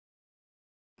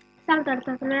Salutare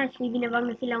toată lumea și bine v-am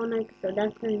găsit la un nou episod.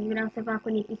 Astăzi vreau să fac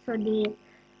un episod de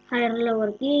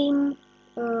higher&lower game.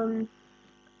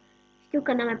 Știu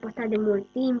că n-am mai postat de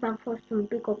mult timp, am fost un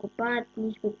pic ocupat,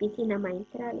 nici pe PC n-am mai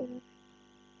intrat.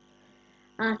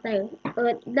 Asta e.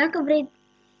 Dacă vreți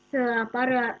să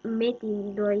apară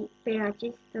Metin 2 pe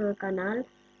acest canal,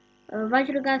 v-aș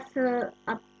ruga să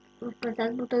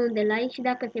apăsați butonul de like și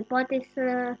dacă se poate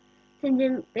să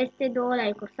strângem peste 2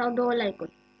 like-uri sau 2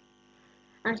 like-uri.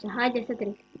 Așa, haideți să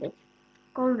trec. Deci,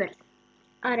 convers.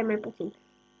 Are mai puțin.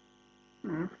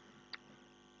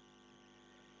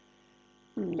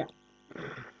 Da.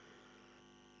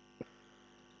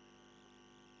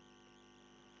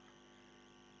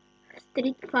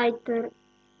 Street Fighter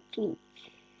 5.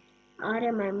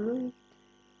 Are mai mult.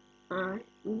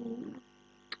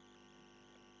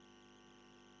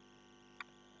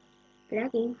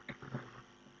 Pleacă.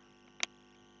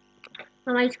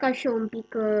 Am mai jucat și eu un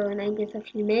pic înainte să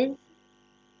filmez.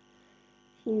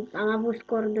 Și am avut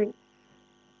scor de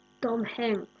Tom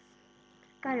Hanks.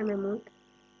 Care mai mult?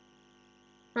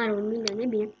 Are 1 milion, e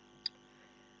bine.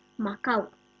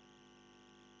 Macau.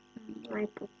 Mai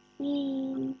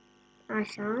puțin.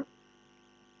 Așa.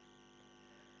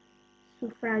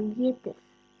 Sufraghete.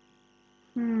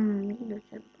 Nu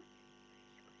știu.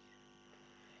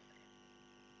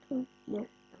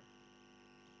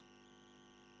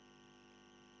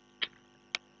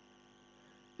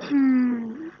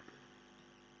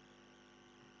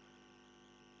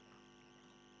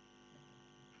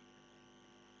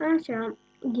 Așa,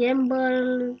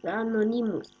 Gambles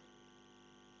Anonymous.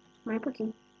 Mai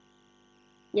puțin.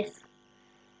 Yes.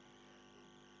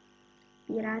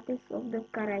 Pirates of the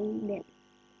Caraibe.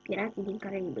 Pirații din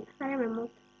Caraibe. Are mai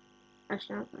mult.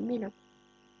 Așa, bine.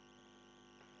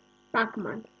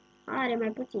 Pac-Man. Are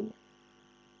mai puțin.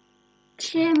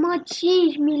 Ce mă?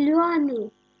 5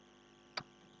 milioane!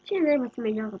 Ce vrei să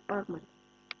mai joacă Pac-Man?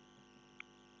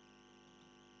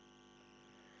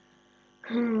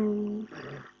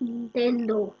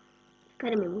 Nintendo.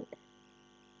 Care mai mult?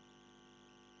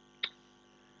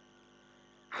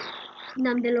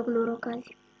 N-am deloc noroc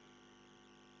azi.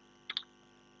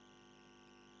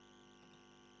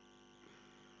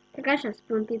 Cred că așa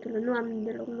spun titlul, nu am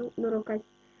deloc noroc azi.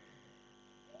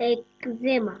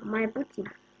 Eczema, mai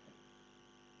puțin.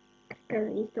 Cred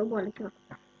că este o boală ceva.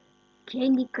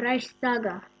 Candy Crush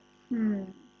Saga.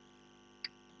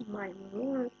 Mai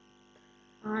mult.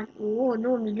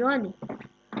 9 milioane.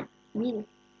 Bine.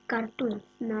 Cartoon.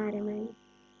 N-are mai.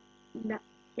 Da,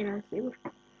 era sigur.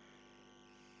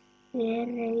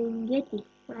 Serengeti.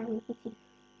 Are puțin.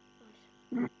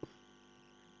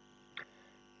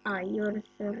 Aior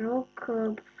să roc.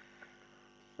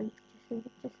 Ce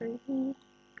să zic.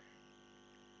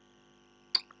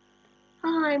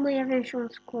 Hai, măi, avem și un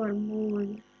scor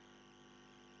bun.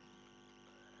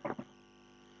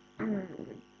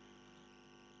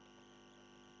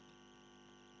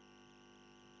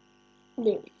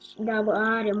 Deci,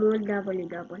 are mult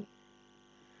double.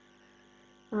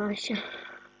 Așa.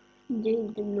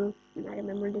 Jade nu are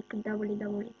mai mult decât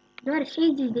double. Doar 60.000.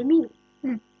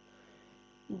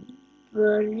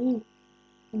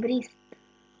 Brist.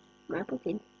 Mai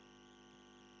puțin.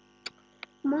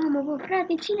 Mamă, bă,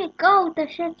 frate, cine caută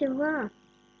așa ceva?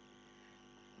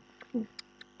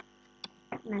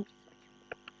 N-ai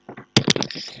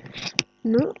ce să faci.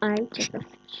 Nu ai ce să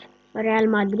faci. Real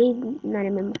Madrid n-are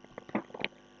mai mult.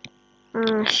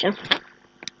 Așa.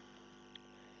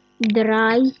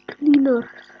 Dry cleaner.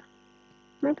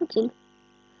 Mai puțin.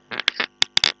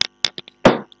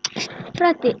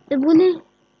 Frate, de bune?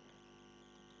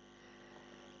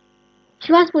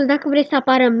 Și v-am spus, dacă vreți să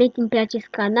apară Metin pe acest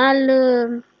canal,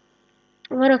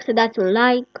 vă rog să dați un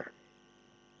like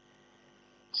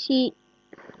și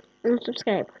un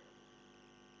subscribe.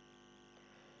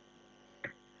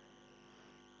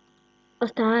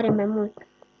 Asta are mai mult.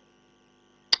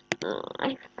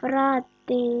 Ai,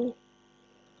 frate.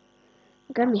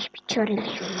 Gămi-și picioarele.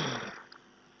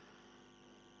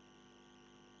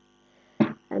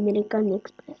 American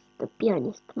Express, The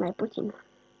Pianist, mai puțin.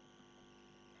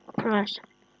 Așa.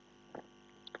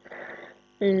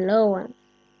 Lower.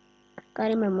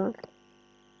 Care mai mult?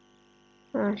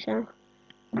 Așa.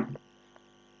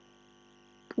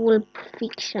 Pulp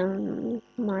Fiction,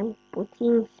 mai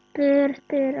puțin. Sper.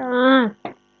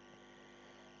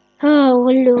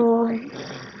 Aoleu.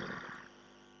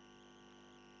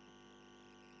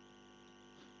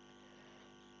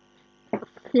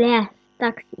 Flash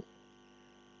Taxi.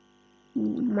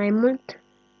 Mai mult.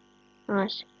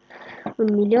 Așa.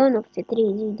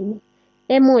 1.830.000.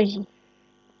 Emoji.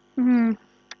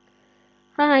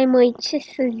 Hai, măi, ce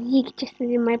să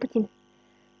zic mai puțin.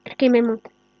 Cred că e mai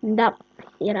mult. Da,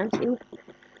 eram sigur.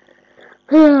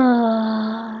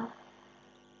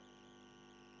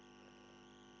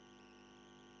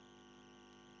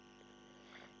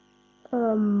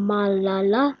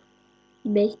 Malala,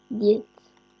 best dieți,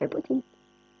 mai puțin.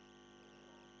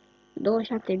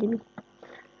 27.000.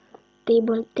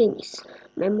 Table tennis,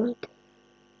 mai mult.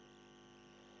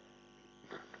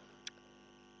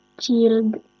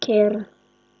 Child care.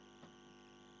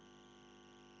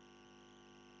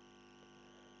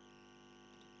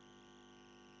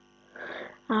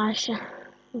 Așa,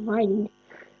 vai,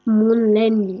 moon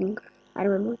landing. Are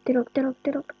mai mult, te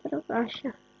rog,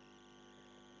 așa.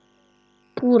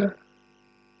 Pur.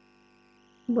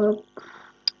 Bă,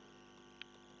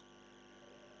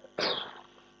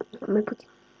 mai puțin.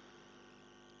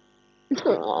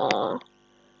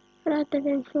 Frate,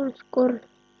 avem și un scor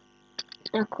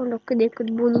acolo cât de cât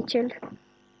bunicel.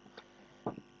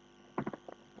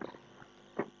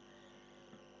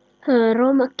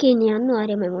 Roma, Kenya, nu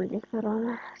are mai mult decât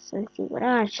Roma, sunt sigur.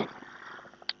 Așa.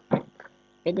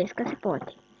 Vedeți că se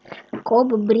poate.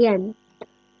 Cobb, Bryant.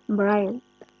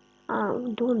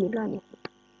 2 milioane.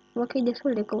 Ok,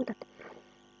 destul de căutat.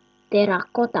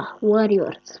 Terracotta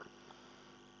Warriors.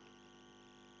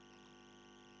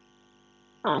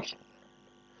 Așa.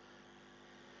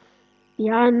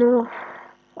 Piano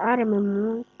are mai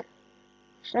mult.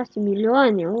 6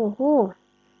 milioane. Oho.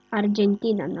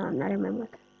 Argentina, nu are mai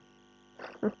mult.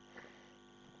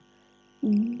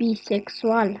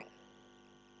 Bisexual.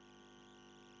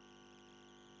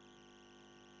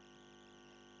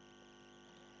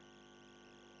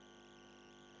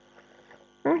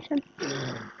 Așa.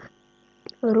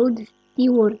 Rod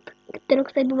Stewart. Te rog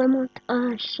să aibă mai mult.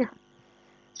 Așa.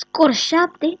 Scor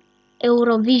 7.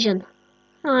 Eurovision.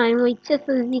 Ai, măi, ce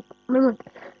să zic? Mai mult.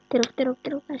 Te rog,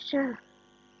 așa.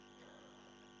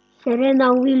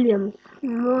 Serena Williams.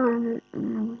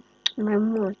 Mai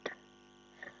mult.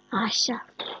 Așa.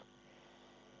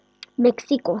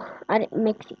 Mexico are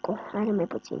mai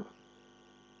puțin.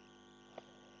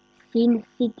 Sin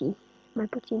City. Mai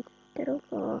puțin. Te rog,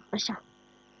 așa.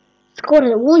 Scor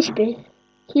 11.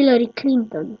 Hillary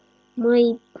Clinton.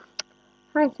 Mai,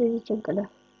 hai să zicem că da.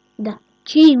 Da.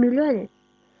 5 milioane.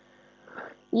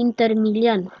 Inter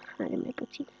Milan are mai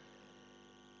puțin.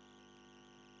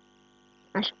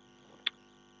 Așa.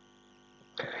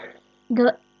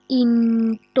 The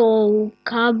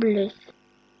Intouchables.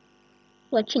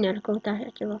 Bă, cine ar căuta așa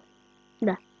ceva?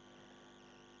 Da.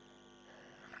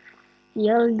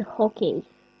 Field hockey.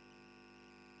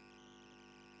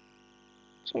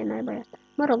 Ce naiba asta?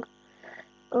 Mă rog.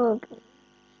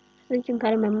 Să zicem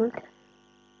care mai mult.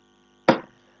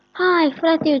 Hai,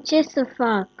 frate, eu ce să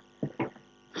fac?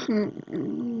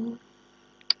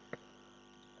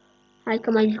 Hai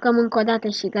că mai jucăm încă o dată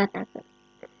și gata.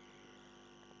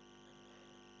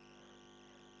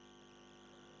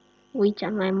 Uite,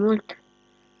 mai mult.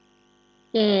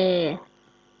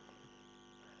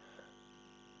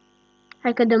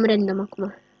 Hai că dăm random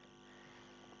acum.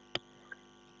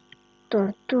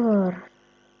 Tortur.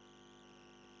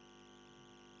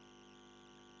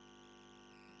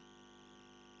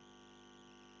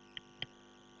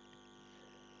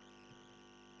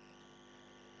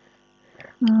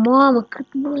 Mamă,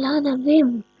 cât bulan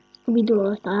avem! Videoul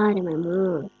ăsta are mai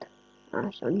mult.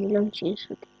 Așa,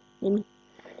 1.500.000.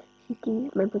 City,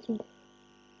 mai puțin.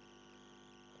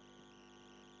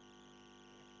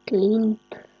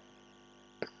 Clint.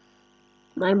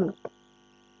 Mai mult.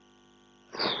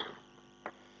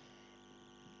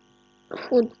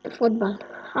 Fotbal.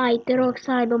 Hai, te rog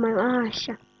să aibă mai...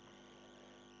 Așa.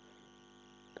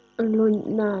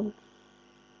 Luna.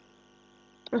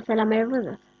 Asta l-am mai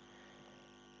văzut.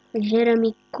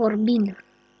 Jeremy Corbyn.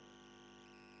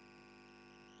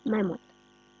 Mai mult.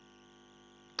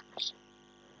 Așa.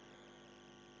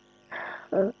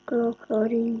 Clock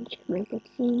Orange. Mai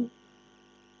puțin.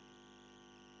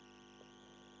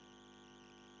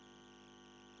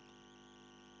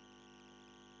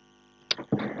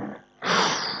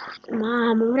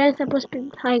 Mamă, vreau să apăs pe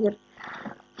Tiger.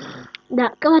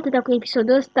 Da, cam atâta cu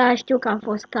episodul ăsta. Știu că a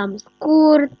fost cam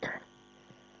scurt.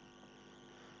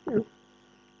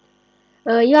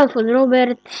 Eu am fost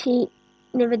Robert și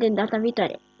ne vedem data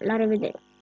viitoare. La revedere!